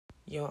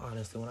Yo,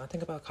 honestly, when I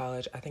think about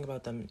college, I think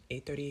about them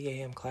 8:30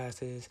 a.m.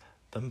 classes,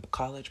 the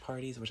college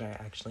parties, which I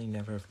actually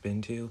never have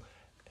been to,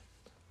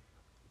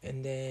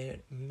 and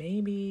then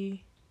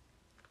maybe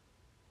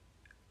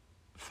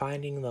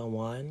finding the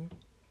one.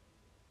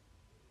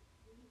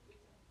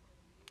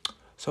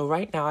 So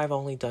right now, I've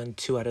only done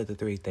two out of the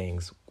three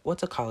things.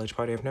 What's a college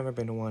party? I've never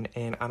been to one,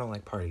 and I don't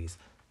like parties.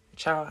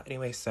 Ciao.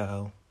 Anyway,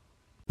 so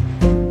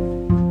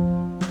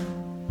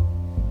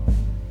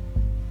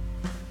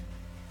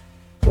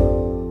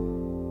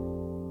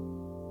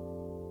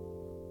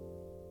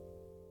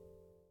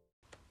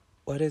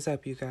what is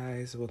up, you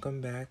guys? Welcome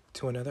back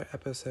to another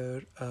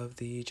episode of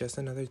the Just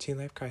Another Teen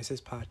Life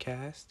Crisis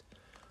podcast.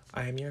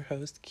 I am your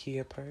host,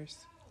 Kia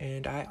Purse,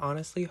 and I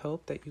honestly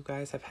hope that you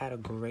guys have had a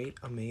great,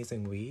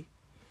 amazing week.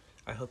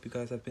 I hope you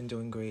guys have been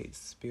doing great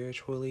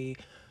spiritually,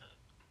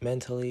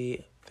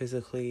 mentally,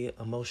 physically,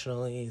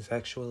 emotionally,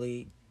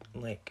 sexually,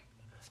 like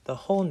the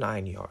whole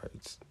 9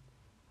 yards.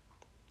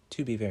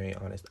 To be very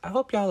honest, I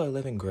hope y'all are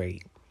living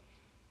great.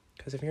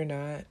 Because if you're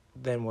not,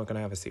 then we're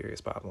gonna have a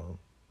serious problem.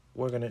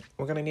 We're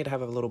gonna need to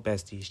have a little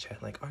besties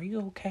chat. Like, are you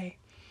okay?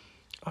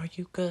 Are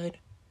you good?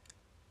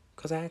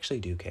 Because I actually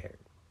do care.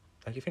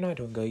 Like, if you're not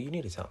doing good, you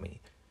need to tell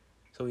me,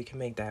 so we can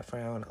make that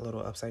frown a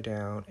little upside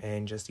down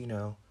and just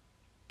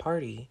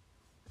party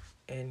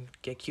and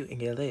get cute and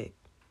get lit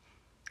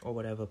or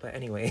whatever. But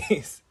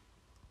anyways,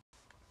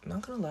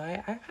 not gonna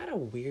lie, I've had a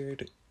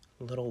weird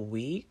little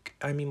week.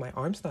 I mean, my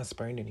arm's not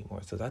sprained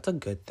anymore, so that's a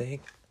good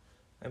thing.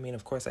 I mean,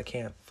 of course, I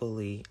can't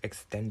fully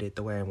extend it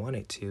the way I want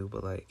it to,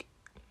 but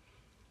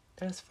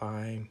that's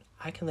fine.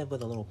 I can live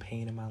with a little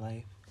pain in my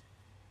life.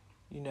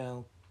 You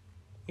know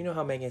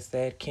how Megan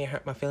said, can't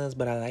hurt my feelings,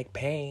 but I like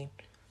pain.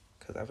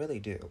 Because I really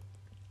do.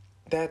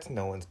 That's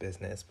no one's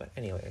business. But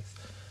anyways.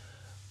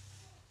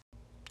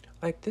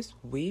 This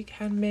week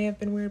may have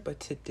been weird,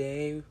 but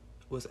today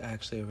was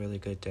actually a really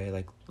good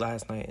day.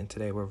 Last night and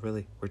today were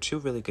two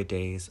really good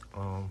days.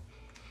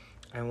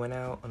 I went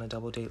out on a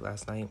double date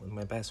last night with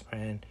my best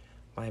friend,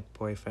 my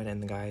boyfriend,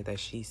 and the guy that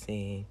she's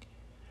seeing.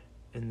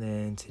 And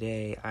then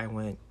today I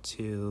went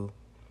to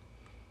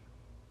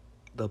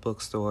the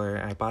bookstore.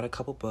 I bought a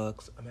couple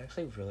books. I'm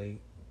actually really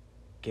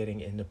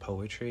getting into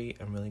poetry.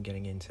 I'm really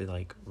getting into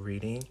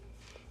reading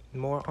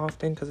more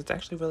often because it's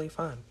actually really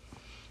fun.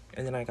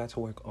 And then I got to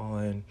work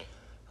on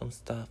some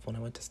stuff when I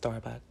went to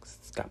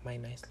Starbucks. Got my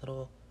nice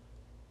little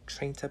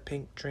Trinta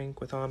pink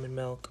drink with almond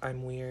milk.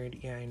 I'm weird.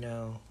 Yeah, I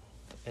know.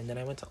 And then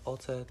I went to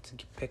Ulta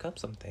to pick up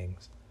some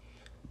things.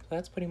 So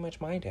that's pretty much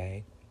my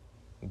day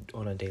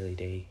on a daily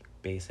day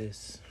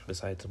basis,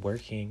 besides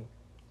working.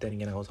 Then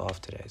again, I was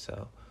off today,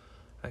 so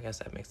I guess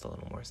that makes a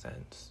little more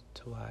sense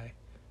to why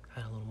I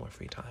had a little more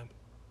free time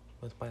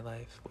with my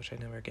life, which I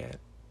never get.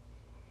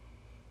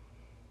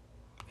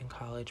 And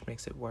college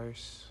makes it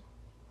worse.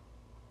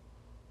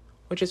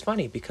 Which is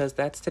funny because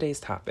that's today's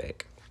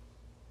topic.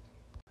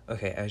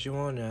 Okay, as you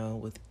all know,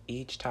 with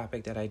each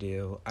topic that I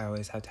do, I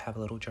always have to have a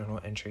little journal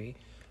entry.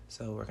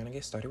 So we're going to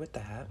get started with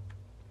that.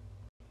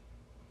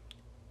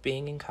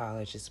 Being in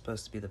college is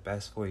supposed to be the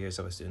best 4 years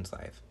of a student's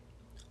life.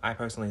 I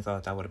personally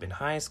thought that would have been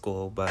high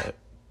school, but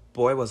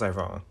boy, was I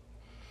wrong.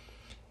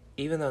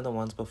 Even though the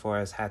ones before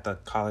us had the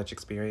college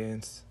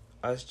experience,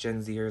 us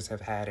Gen Zers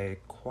have had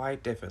it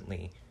quite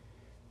differently.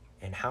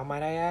 And how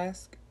might I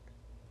ask?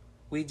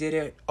 We did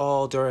it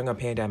all during a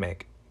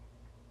pandemic.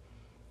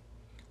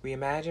 We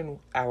imagine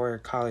our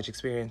college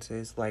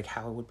experiences like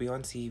how it would be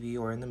on TV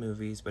or in the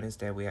movies, but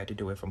instead we had to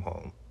do it from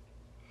home,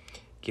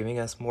 giving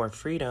us more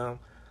freedom,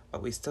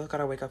 but we still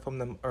gotta wake up from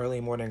the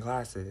early morning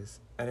classes,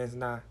 and it's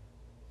not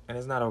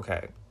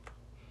okay.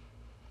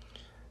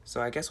 So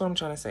I guess what I'm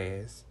trying to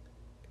say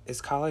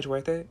is college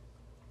worth it,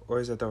 or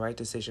is it the right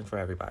decision for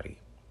everybody?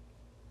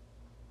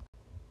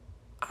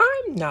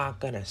 I'm not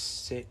gonna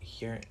sit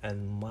here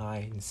and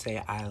lie and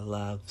say I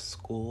love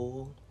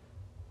school,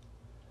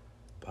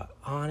 but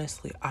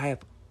honestly, I have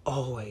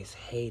always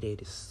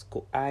hated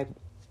school. I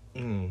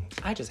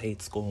just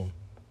hate school,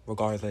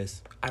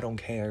 regardless. I don't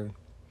care.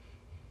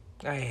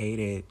 I hate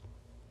it.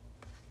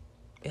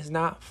 It's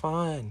not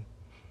fun.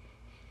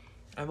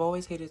 I've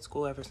always hated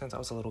school ever since I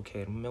was a little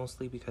kid,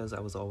 mostly because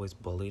I was always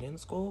bullied in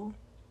school.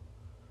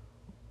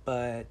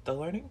 But the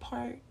learning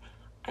part,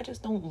 I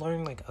just don't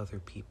learn like other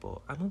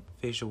people. I'm a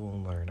visual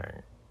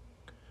learner.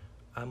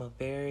 I'm a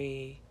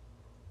very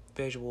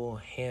visual,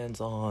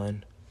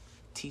 hands-on,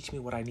 teach me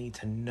what I need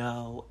to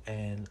know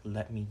and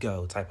let me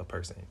go type of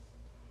person.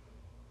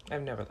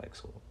 I've never liked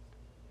school.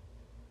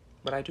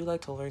 But I do like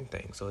to learn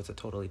things, so it's a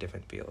totally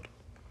different field.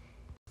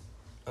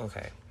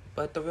 Okay,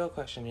 but the real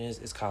question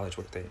is college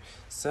worth it?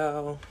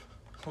 So,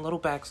 a little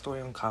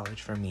backstory on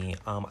college for me.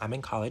 I'm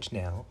in college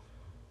now.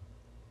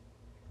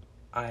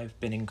 I've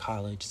been in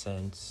college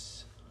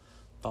since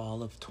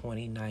fall of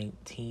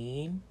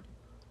 2019,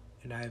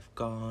 and I've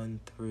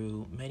gone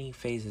through many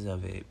phases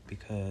of it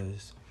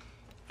because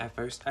at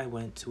first I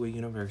went to a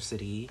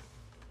university.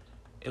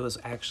 It was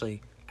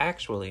actually,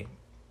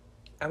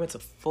 I went to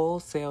Full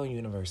Sail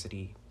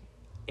University,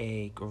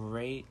 a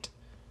great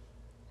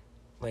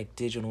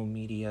digital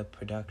media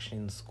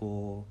production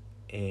school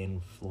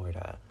in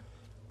Florida.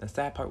 The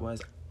sad part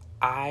was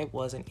I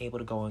wasn't able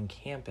to go on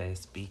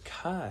campus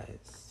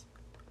because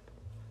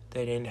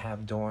they didn't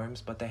have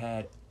dorms, but they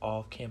had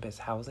off-campus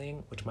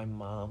housing, which my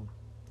mom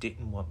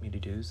didn't want me to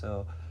do.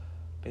 So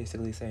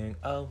basically saying,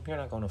 oh, you're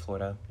not going to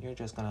Florida. You're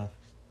just going to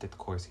take the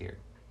course here.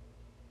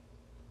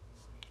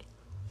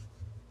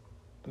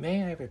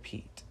 May I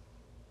repeat?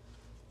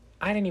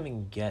 I didn't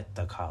even get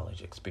the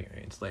college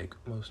experience like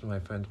most of my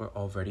friends were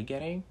already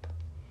getting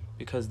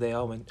because they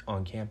all went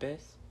on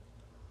campus.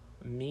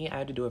 Me, I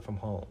had to do it from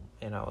home,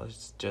 and I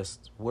was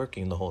just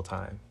working the whole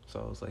time.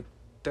 So I was like,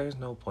 there's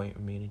no point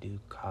for me to do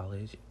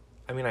college.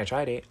 I mean, I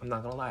tried it. I'm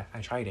not gonna lie.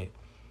 I tried it.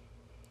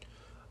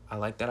 I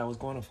liked that I was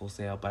going to Full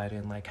Sail, but I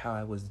didn't like how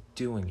I was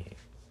doing it.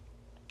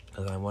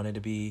 Because I want to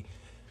be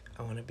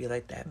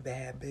like that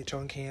bad bitch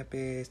on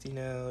campus,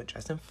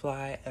 dressing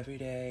fly every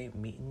day,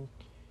 meeting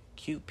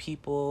cute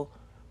people,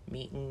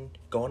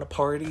 going to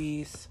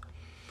parties,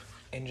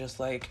 and just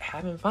like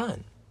having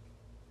fun.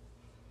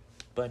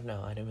 But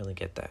no, I didn't really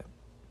get that.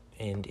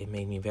 And it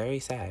made me very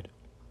sad.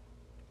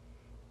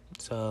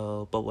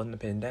 So, but when the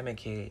pandemic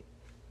hit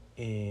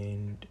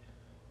and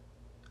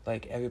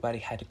like everybody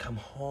had to come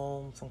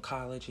home from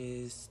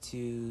colleges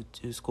to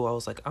school, I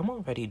was like, I'm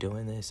already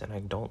doing this and I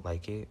don't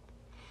like it.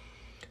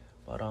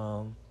 But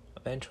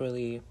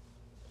eventually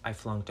I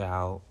flunked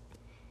out.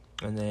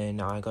 And then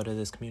now I go to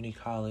this community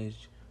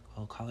college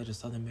called College of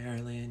Southern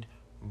Maryland,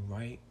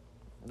 right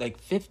like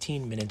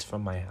 15 minutes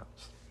from my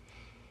house.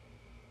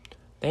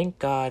 Thank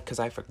God, because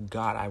I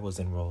forgot I was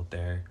enrolled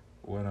there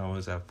when I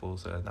was at Full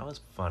Sail. That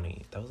was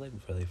funny. That was like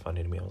really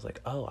funny to me. I was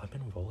like, oh, I'm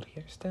enrolled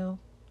here still?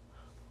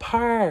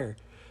 Purr!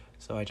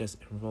 So I just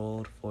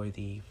enrolled for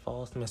the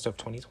fall semester of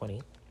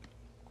 2020.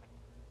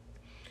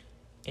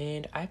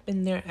 And I've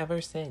been there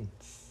ever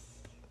since.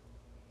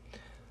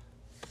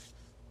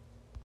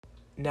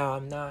 Now,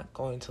 I'm not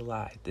going to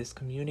lie. This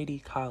community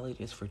college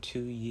is for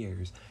 2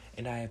 years,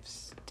 and I have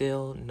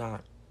still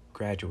not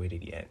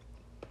graduated yet.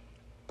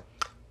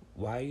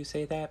 Why you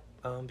say that?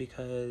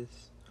 Because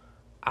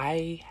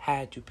I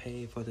had to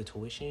pay for the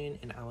tuition,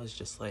 and I was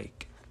just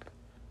like,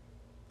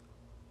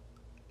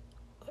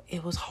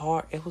 it was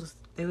hard. It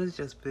was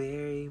just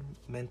very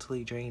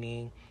mentally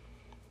draining.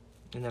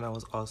 And then I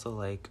was also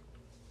like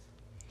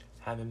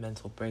having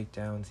mental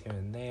breakdowns here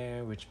and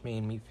there, which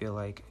made me feel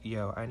like,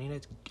 yo, I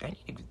need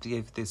to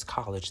give this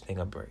college thing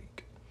a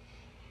break.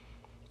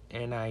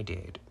 And I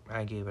did.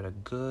 I gave it a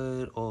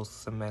good old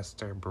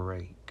semester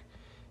break.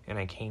 And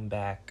I came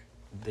back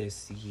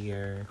this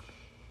year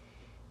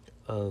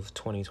of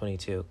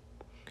 2022,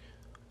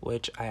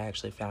 which I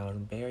actually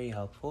found very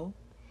helpful.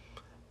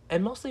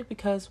 And mostly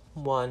because,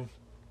 one,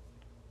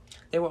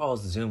 they were all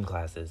Zoom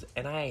classes,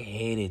 and I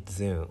hated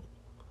Zoom.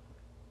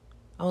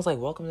 I was like,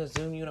 welcome to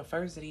Zoom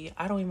University.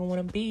 I don't even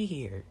want to be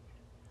here.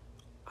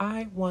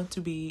 I want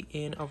to be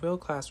in a real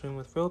classroom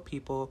with real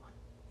people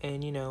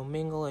and,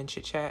 mingle and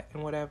chit-chat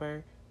and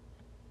whatever.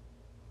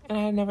 And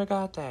I never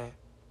got that.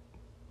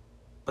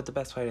 But the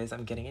best part is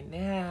I'm getting it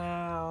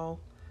now.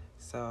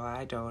 So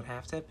I don't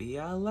have to be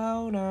a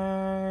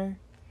loner.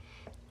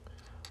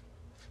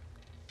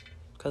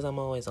 Because I'm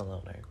always a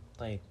loner.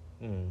 Like,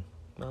 I'm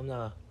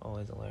not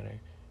always a loner.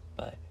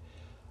 But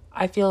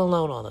I feel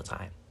alone all the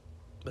time.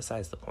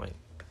 Besides the point.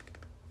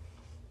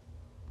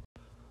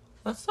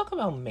 Let's talk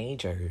about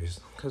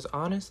majors. Because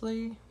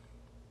honestly,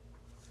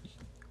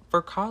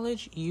 for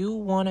college, you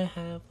want to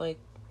have, like,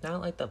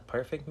 not like the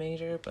perfect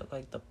major, but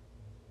like the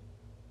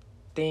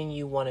thing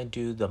you want to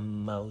do the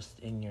most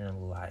in your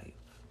life.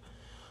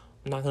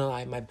 I'm not going to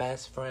lie, my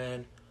best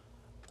friend,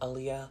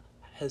 Aaliyah,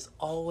 has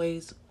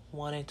always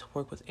wanted to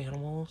work with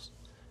animals.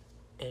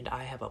 And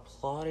I have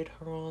applauded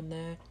her on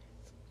that.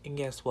 And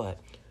guess what?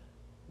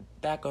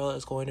 That girl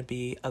is going to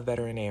be a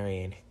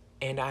veterinarian.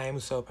 And I am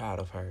so proud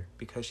of her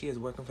because she is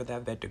working for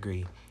that vet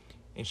degree.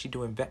 And she's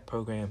doing vet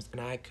programs. And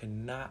I could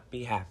not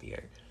be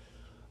happier.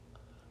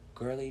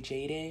 Girly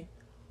Jaden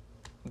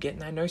getting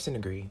that nursing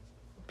degree.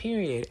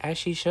 Period. As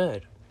she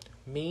should.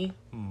 Me,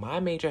 my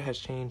major has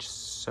changed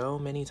so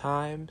many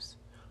times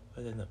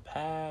within the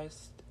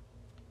past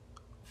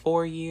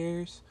 4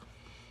 years.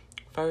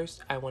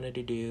 First, I wanted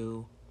to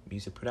do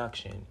music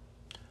production.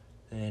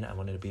 Then I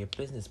wanted to be a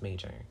business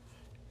major.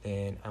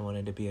 Then I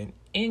wanted to be an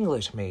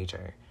English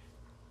major.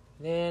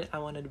 Then I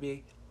wanted to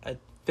be a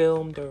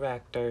film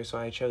director, so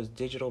I chose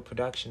digital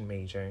production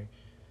major.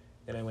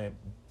 Then I went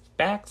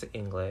back to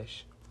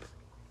English.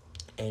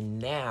 And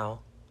now,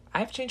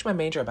 I've changed my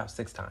major about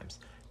 6 times.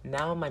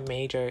 Now my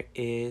major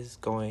is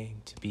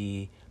going to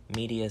be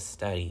media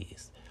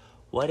studies.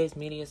 What is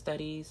media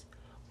studies?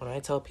 When I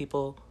tell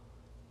people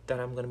that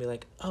I'm going to be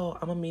like, oh,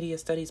 I'm a media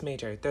studies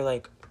major, they're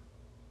like,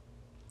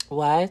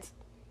 what?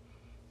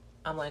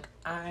 I'm like,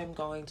 I'm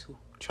going to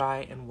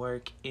try and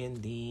work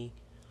in the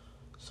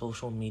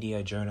social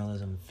media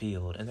journalism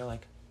field. And they're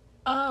like,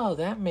 oh,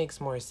 that makes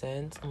more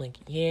sense. I'm like,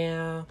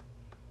 yeah.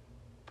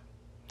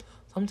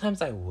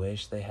 Sometimes I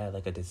wish they had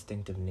like a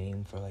distinctive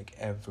name for like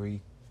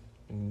every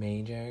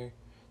major.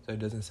 So it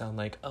doesn't sound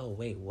like, oh,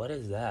 wait, what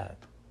is that?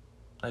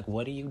 Like,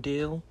 what do you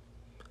do?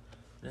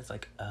 And it's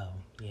like, oh,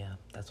 yeah,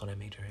 that's what I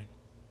major in.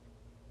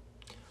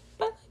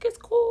 But, like, it's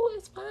cool,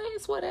 it's fine,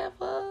 it's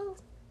whatever.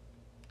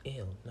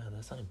 Ew, no,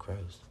 that sounded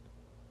gross.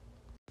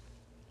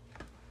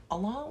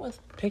 Along with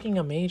picking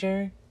a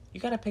major, you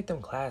gotta pick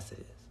them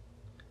classes.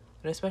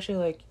 And especially,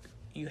 like,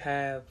 you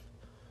have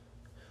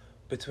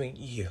between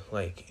you,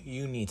 like,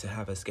 you need to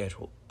have a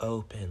schedule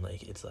open.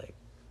 Like, it's like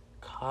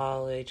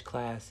college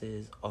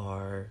classes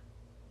are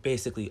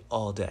basically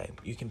all day.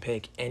 You can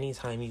pick any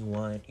time you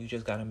want. You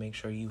just gotta make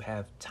sure you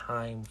have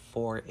time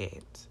for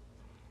it.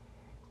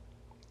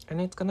 And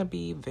it's gonna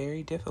be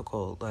very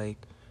difficult.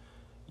 Like,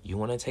 you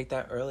wanna take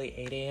that early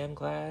 8 a.m.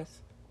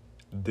 class?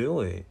 Do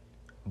it.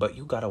 But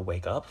you gotta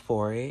wake up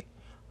for it.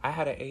 I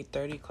had an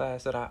 8:30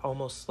 class that I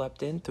almost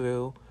slept in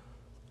through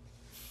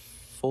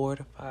 4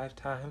 to 5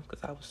 times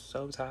because I was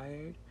so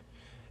tired.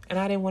 And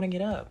I didn't want to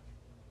get up.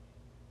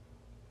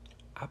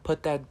 I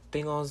put that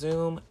thing on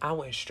Zoom. I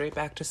went straight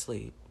back to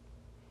sleep.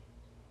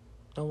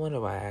 No wonder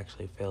why I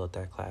actually failed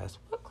that class.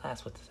 What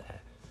class was that?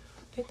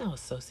 I think that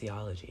was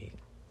sociology.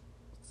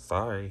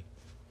 Sorry.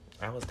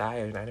 I was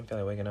tired. I didn't feel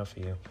like waking up for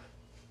you.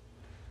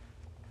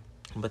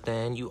 But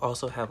then you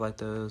also have like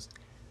those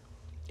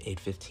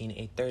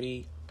 8:15,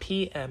 8:30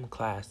 p.m.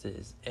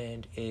 classes.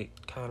 And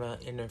it kind of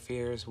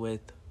interferes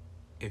with,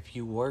 if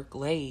you work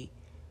late,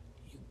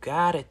 you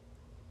gotta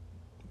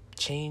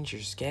change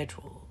your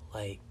schedule.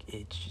 Like,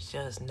 it's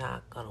just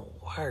not gonna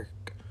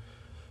work.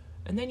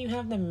 And then you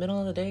have the middle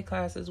of the day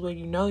classes where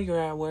you know you're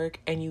at work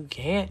and you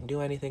can't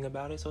do anything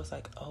about it. So it's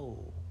like, oh,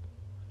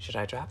 should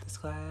I drop this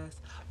class?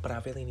 But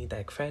I really need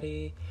that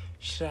credit.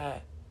 Should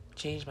I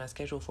change my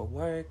schedule for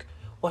work?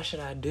 What should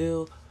I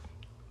do?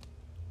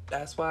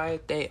 That's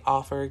why they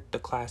offer the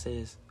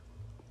classes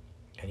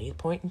at any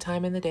point in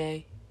time in the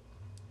day.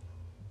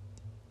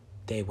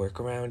 They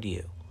work around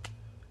you.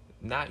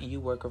 Not you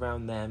work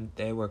around them,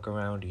 they work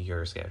around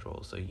your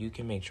schedule. So you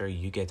can make sure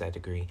you get that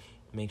degree,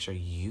 make sure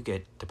you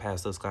get to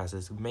pass those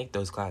classes, make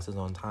those classes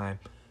on time,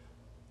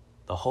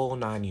 the whole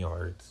 9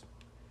 yards.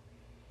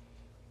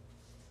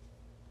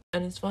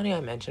 And it's funny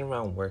I mentioned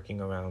around working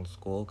around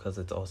school because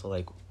it's also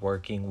like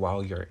working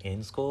while you're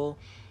in school.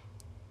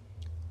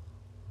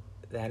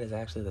 That is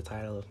actually the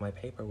title of my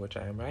paper, which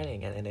I am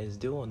writing, and it is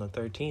due on the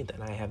 13th,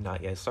 and I have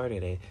not yet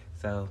started it.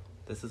 So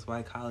this is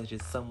why college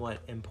is somewhat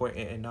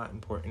important and not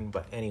important.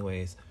 But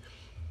anyways,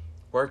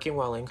 working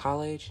while in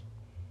college,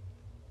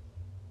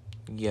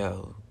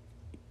 yo,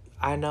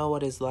 I know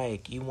what it's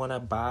like. You want to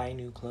buy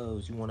new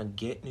clothes, you want to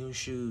get new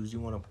shoes, you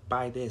want to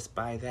buy this,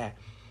 buy that,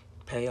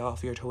 pay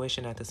off your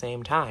tuition at the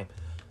same time.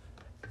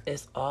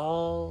 It's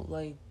all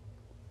like,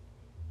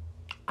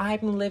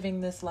 I'm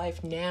living this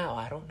life now.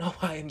 I don't know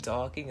why I'm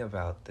talking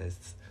about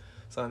this.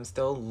 So I'm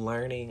still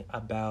learning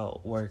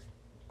about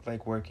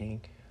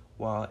working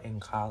while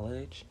in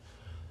college.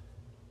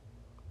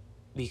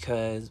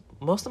 Because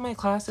most of my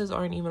classes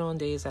aren't even on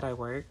days that I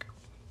work.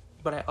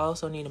 But I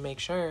also need to make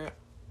sure,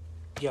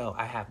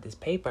 I have this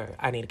paper.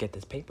 I need to get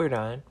this paper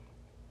done.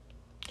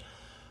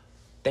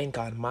 Thank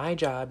God my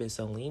job is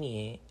so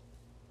lenient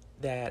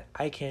that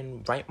I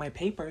can write my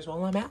papers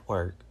while I'm at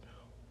work.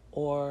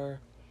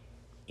 Or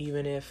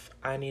even if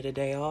I need a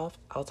day off,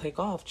 I'll take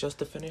off just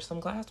to finish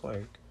some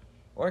classwork.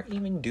 Or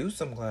even do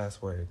some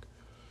classwork.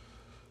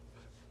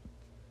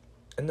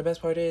 And the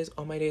best part is,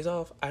 on my days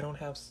off, I don't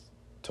have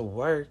to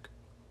work.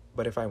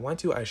 But if I want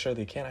to, I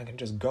surely can. I can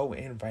just go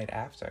in right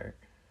after.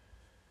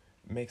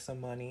 Make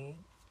some money.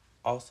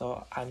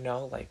 Also, I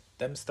know, like,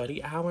 them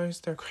study hours,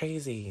 they're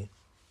crazy.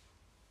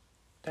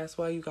 That's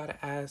why you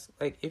gotta ask,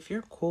 like, if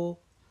you're cool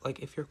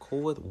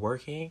with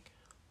working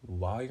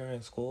while you're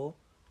in school,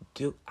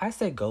 I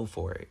say go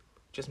for it.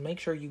 Just make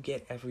sure you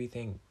get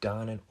everything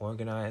done and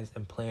organized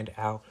and planned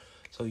out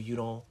so you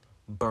don't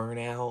burn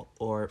out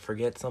or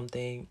forget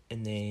something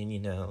and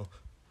then,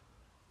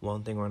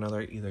 one thing or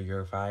another, either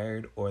you're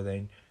fired or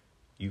then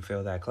you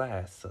fail that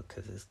class. So,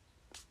 because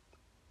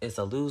it's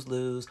a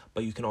lose-lose,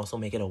 but you can also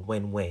make it a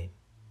win-win.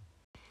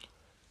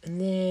 And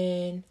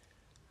then,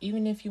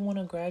 even if you want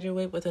to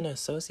graduate with an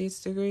associate's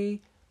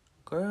degree,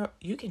 girl,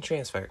 you can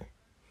transfer.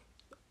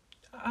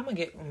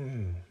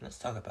 Let's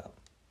talk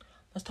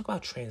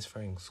about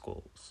transferring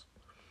schools.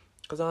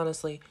 Because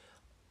honestly,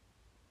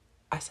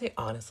 I say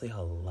honestly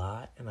a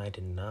lot, and I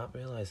did not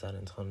realize that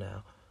until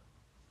now.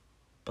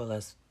 But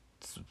let's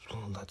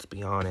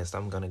be honest,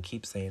 I'm going to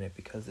keep saying it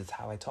because it's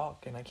how I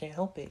talk, and I can't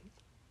help it.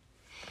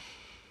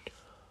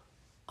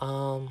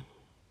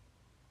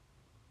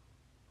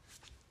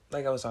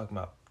 Like I was talking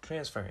about,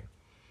 transferring.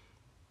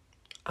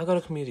 I go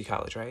to community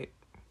college, right?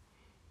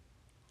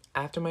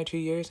 After my 2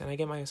 years and I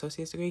get my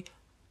associate's degree,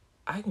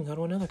 I can go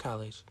to another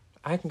college.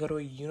 I can go to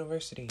a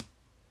university.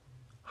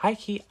 High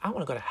key, I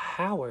want to go to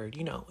Howard,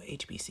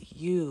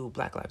 HBCU,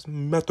 Black Lives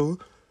Matter,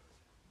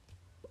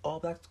 all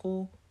black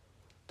school.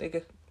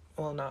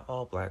 Not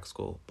all black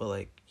school,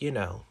 but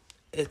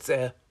it's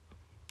a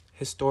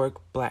historic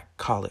black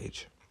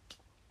college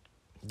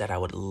that I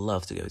would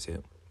love to go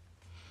to.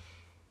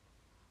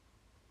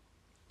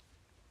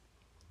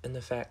 And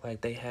the fact,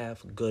 they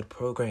have good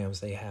programs,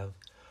 they have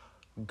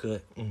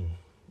good,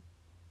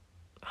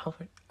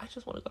 Howard, I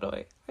just want to go to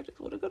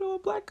a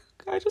black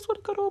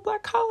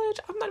college.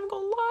 I'm not even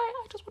gonna lie.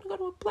 I just want to go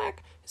to a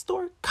black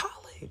historic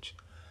college.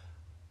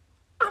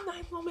 I'm not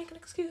even gonna make an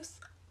excuse.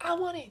 I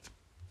want it.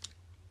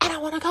 And I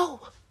want to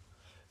go.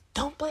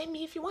 Don't blame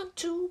me if you want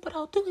to, but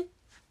I'll do it.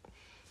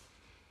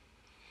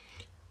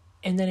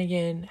 And then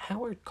again,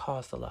 Howard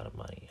costs a lot of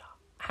money.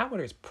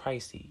 Howard is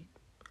pricey.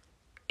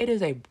 It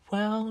is a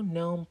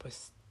well-known,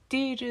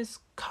 prestigious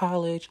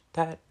college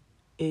that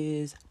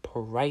is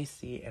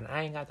pricey, and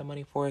I ain't got the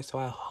money for it, so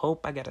I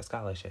hope I get a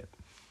scholarship.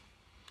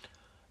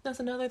 That's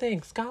another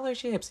thing.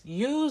 Scholarships.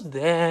 Use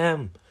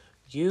them.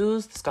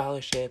 Use the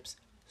scholarships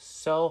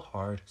so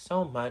hard,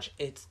 so much.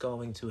 It's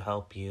going to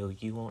help you.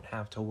 You won't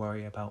have to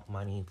worry about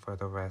money for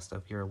the rest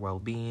of your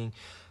well-being.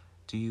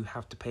 Do you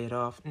have to pay it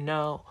off?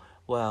 No.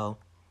 Well,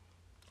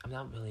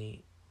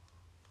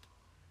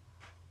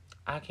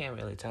 I can't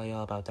really tell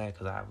y'all about that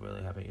because I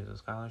really haven't used a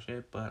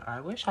scholarship, but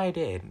I wish I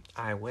did.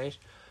 I wish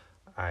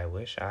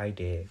I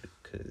did,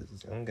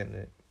 because I'm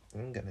gonna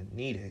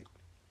need it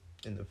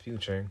in the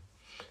future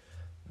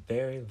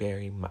very,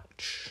 very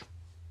much.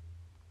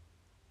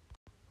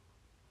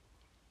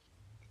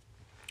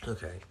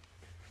 Okay.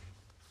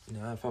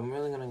 Now, if I'm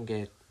really gonna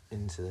get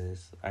into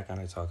this, I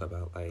gotta talk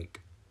about,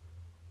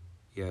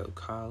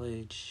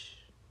 college.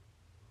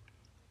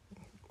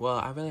 Well,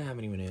 I really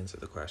haven't even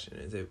answered the question.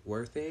 Is it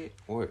worth it,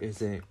 or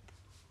is it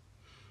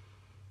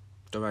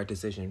the right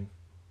decision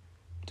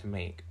to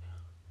make?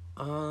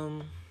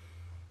 I'm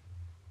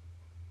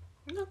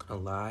not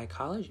gonna lie,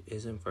 college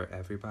isn't for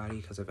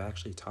everybody, because I've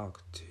actually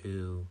talked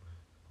to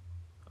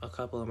a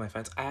couple of my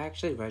friends. I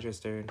actually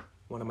registered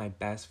one of my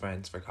best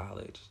friends for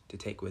college to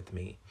take with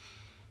me.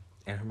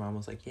 And her mom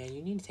was like, yeah,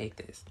 you need to take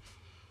this.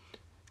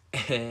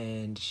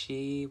 And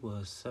she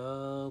was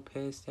so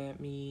pissed at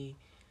me.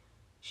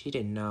 She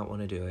did not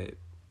want to do it.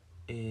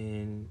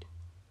 And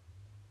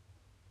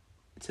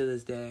to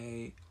this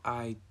day,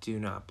 I do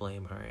not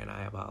blame her, and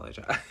I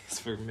apologize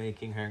for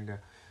making her go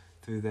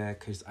through that,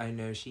 because I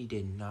know she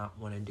did not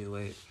want to do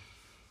it.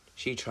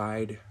 She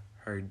tried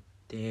her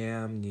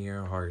damn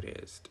near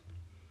hardest.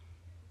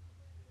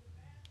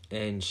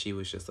 And she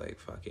was just like,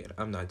 fuck it,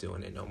 I'm not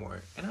doing it no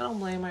more. And I don't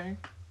blame her.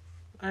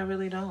 I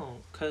really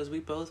don't, because we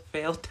both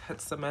failed that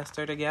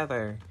semester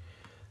together.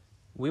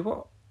 We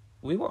were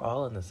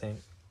all in the same...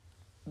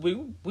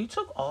 We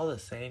took all the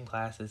same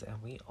classes,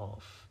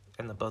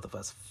 and the both of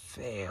us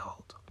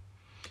failed.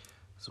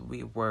 So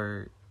we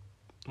were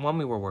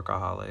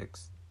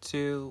workaholics.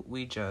 2,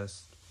 we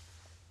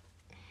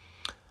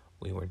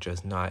were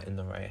just not in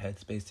the right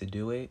headspace to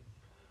do it.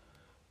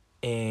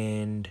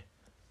 And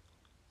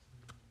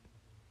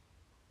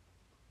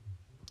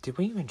did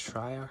we even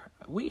try?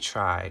 We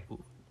tried.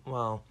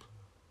 Well,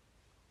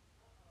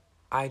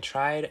 I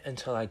tried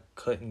until I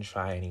couldn't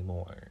try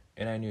anymore.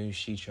 And I knew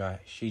she tried.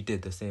 She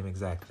did the same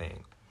exact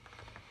thing.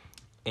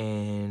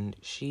 And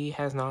she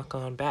has not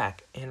gone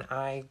back. And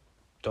I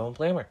don't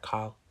blame her.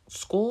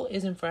 School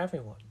isn't for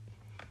everyone.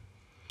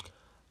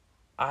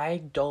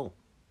 I don't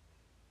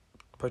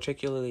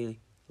particularly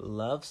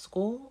love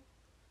school,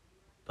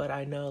 but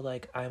I know,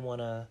 I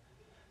want to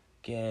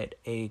get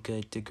a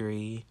good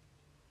degree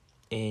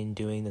in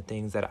doing the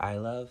things that I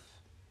love.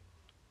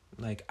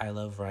 I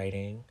love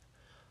writing.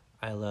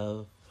 I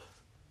love,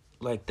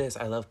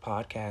 I love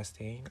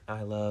podcasting.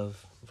 I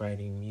love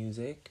writing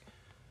music.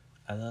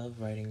 I love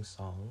writing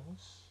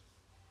songs.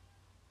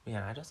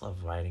 Yeah, I just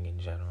love writing in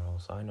general.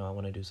 So I know I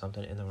want to do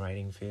something in the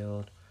writing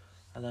field.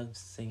 I love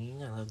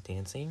singing. I love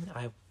dancing.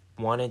 I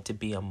wanted to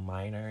be a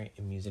minor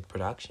in music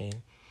production,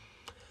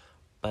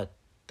 but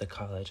the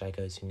college I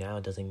go to now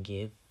doesn't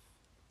give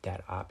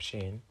that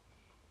option.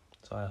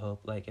 So I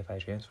hope, if I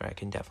transfer, I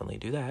can definitely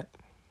do that.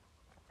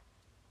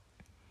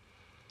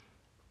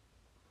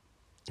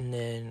 And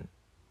then,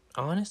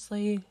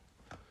 honestly,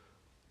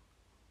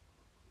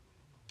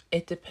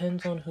 it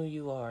depends on who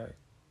you are.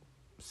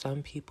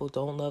 Some people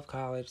don't love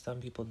college,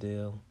 some people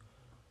do.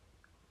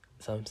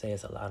 Some say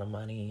it's a lot of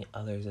money.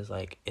 Others is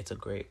it's a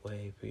great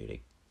way for you to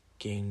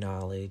gain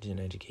knowledge and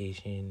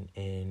education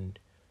and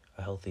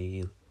a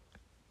healthy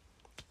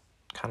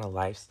kind of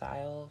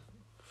lifestyle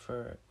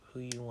for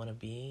who you want to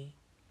be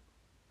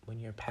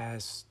when you're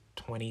past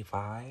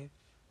 25.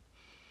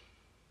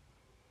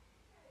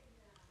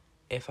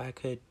 If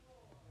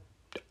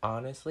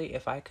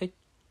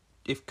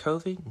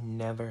COVID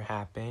never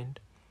happened,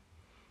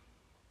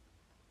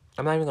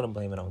 I'm not even going to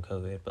blame it on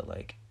COVID, but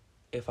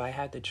if I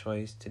had the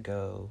choice to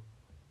go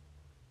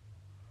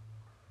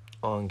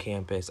on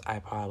campus, I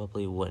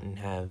probably wouldn't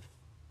have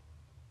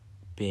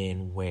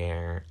been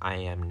where I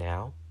am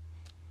now.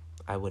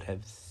 I would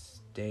have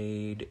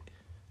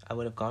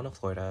gone to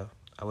Florida.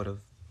 I would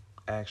have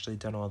actually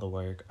done all the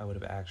work. I would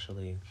have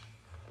actually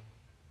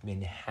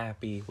been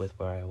happy with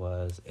where I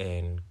was,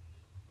 and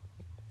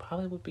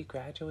probably would be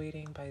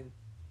graduating by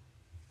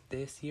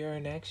this year or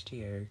next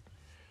year.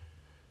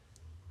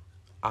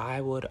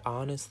 I would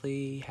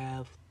honestly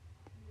have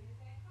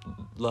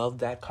loved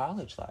that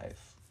college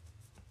life.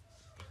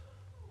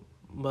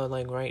 But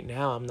right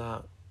now, I'm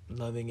not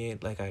loving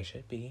it like I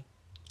should be.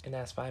 And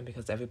that's fine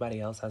because everybody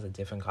else has a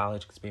different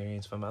college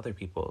experience from other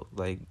people.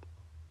 Like,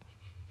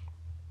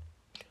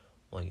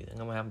 well, you think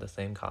I'm gonna have the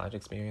same college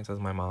experience as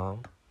my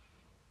mom?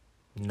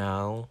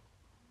 No.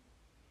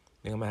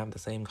 Think I'm gonna have the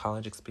same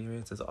college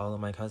experience as all of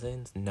my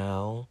cousins?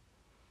 No.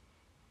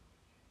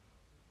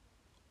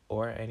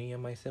 Or any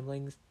of my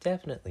siblings?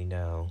 Definitely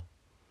no.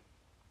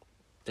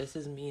 This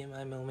is me in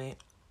my moment.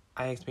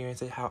 I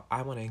experience it how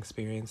I want to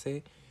experience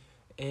it.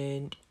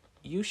 And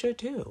you should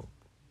too.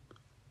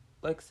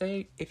 Like,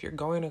 say, if you're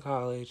going to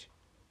college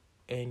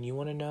and you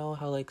want to know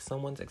how, like,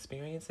 someone's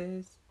experience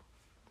is,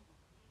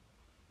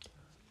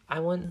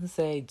 I wouldn't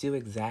say do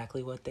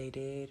exactly what they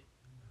did,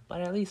 but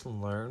at least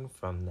learn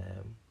from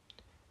them.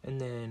 And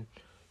then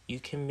you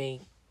can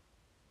make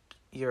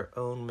your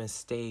own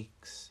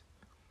mistakes.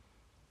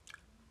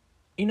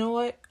 You know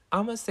what?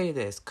 I'm gonna say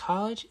this.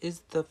 College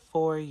is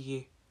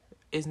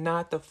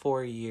not the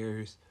 4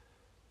 years.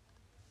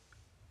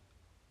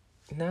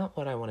 Not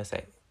what I want to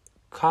say.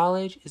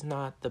 College is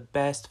not the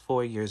best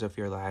 4 years of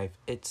your life.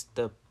 It's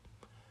the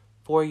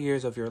 4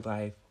 years of your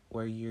life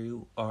where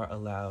you are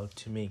allowed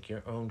to make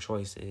your own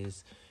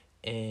choices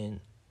and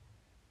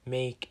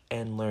make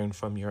and learn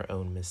from your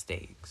own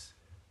mistakes.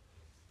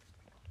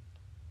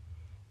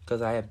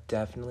 Because I have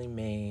definitely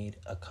made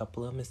a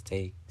couple of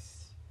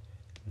mistakes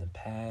in the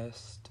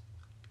past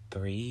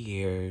 3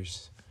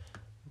 years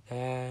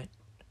that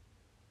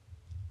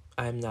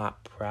I'm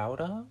not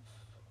proud of,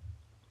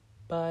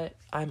 but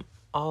I'm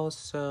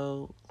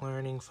also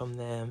learning from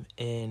them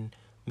and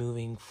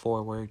moving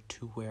forward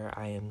to where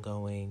I am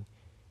going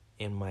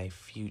in my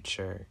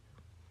future,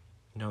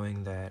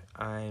 knowing that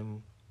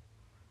I'm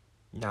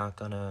not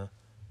gonna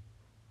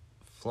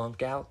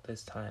flunk out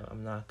this time.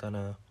 I'm not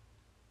gonna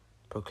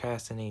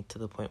procrastinate to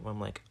the point where I'm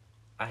like,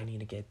 I need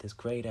to get this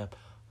grade up,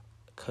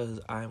 because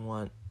I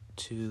want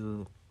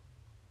to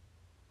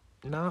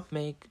not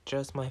make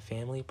just my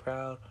family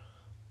proud,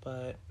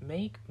 but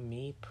make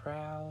me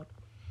proud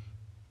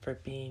for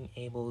being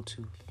able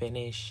to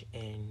finish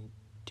and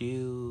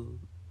do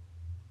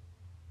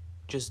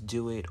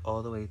it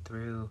all the way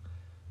through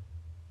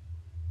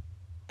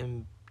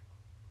and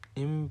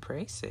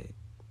embrace it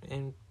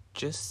and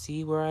just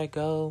see where I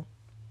go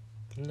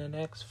in the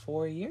next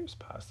 4 years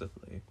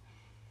possibly.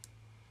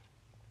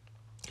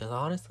 Because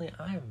honestly,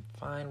 I am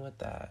fine with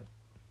that.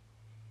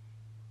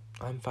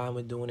 I'm fine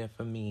with doing it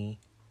for me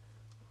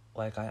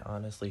like I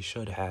honestly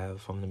should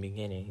have from the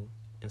beginning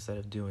instead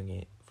of doing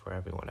it for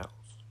everyone else.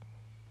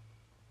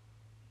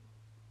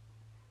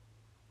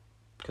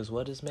 Because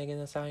what does Megan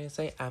Thee Stallion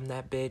say? I'm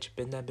that bitch,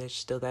 been that bitch,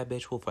 still that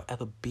bitch, will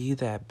forever be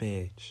that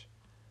bitch.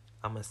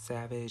 I'm a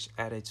savage,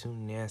 attitude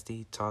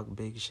nasty, talk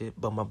big shit,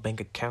 but my bank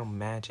account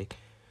magic.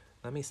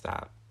 Let me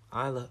stop.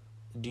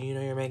 Do you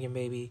know your Megan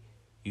baby?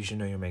 You should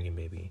know your Megan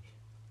baby.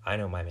 I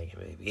know my Megan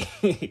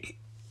baby.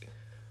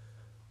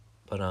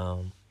 But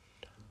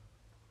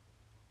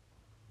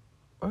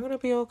we're gonna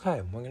be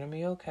okay. We're gonna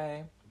be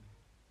okay.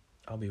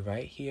 I'll be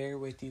right here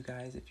with you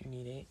guys if you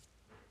need it.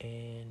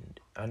 And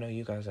I know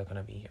you guys are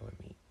gonna be here with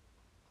me.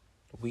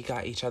 We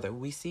got each other.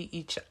 We see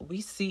each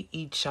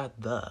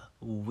other.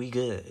 We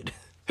good.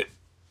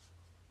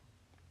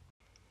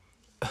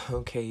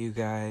 Okay, you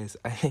guys.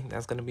 I think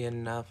that's gonna be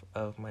enough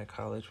of my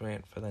college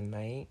rant for the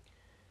night.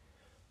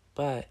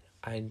 But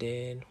I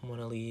did want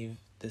to leave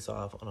this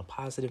off on a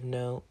positive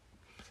note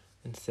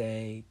and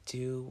say,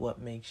 do what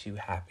makes you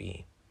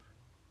happy.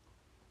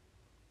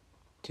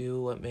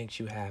 Do what makes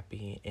you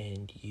happy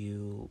and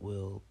you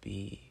will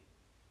be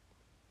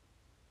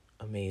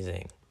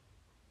amazing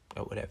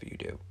at whatever you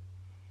do.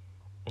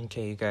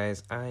 Okay, you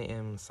guys, I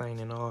am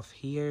signing off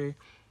here.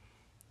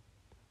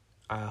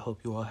 I hope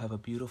you all have a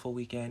beautiful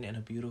weekend and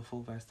a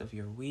beautiful rest of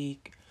your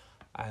week.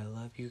 I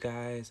love you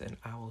guys, and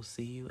I will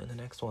see you in the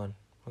next one.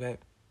 Okay?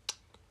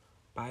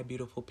 Bye,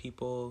 beautiful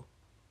people.